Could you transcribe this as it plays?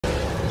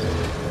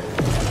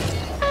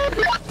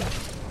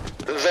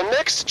The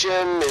next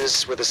gem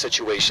is with a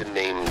situation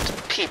named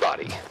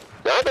Peabody.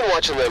 Now, I've been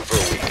watching them for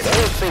a week, and I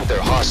don't think they're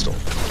hostile.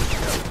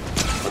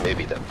 Or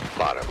maybe the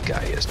bottom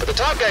guy is, but the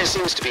top guy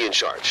seems to be in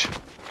charge.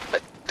 I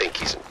think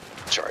he's in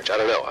charge. I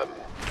don't know. I'm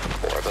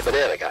more of a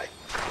banana guy.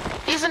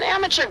 He's an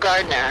amateur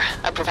gardener,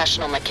 a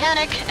professional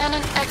mechanic, and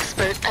an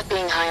expert at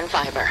being high in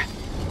fiber.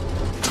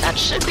 That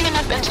should be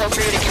enough intel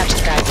for you to catch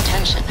the guy's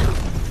attention.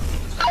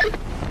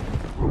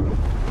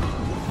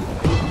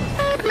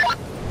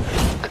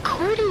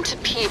 According to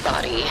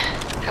Peabody,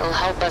 he'll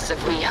help us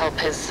if we help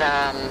his,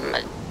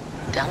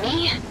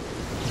 dummy?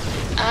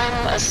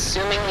 I'm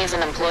assuming he's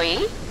an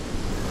employee?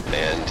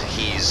 And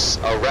he's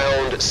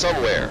around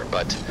somewhere,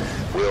 but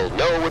we'll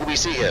know when we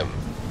see him.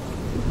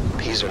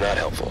 These are not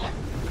helpful.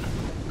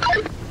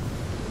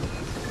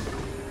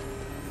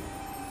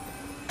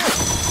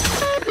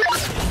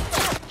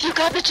 You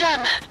got the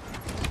gem.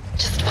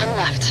 Just one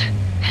left,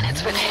 and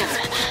it's with him.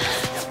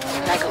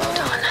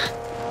 Megalodon.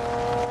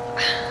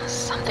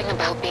 Something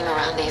about being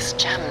around these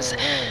gems.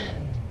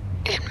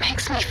 It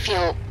makes me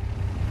feel...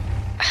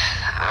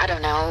 I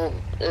don't know,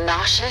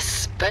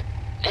 nauseous, but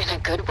in a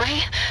good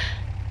way.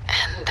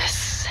 And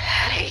this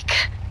headache.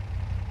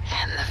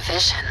 And the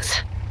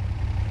visions.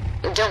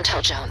 Don't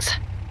tell Jones.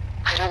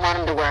 I don't want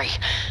him to worry.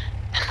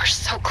 And we're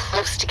so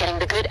close to getting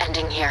the good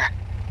ending here.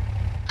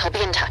 I'll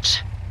be in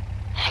touch.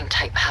 Hang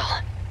tight,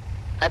 pal.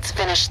 Let's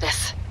finish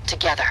this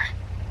together.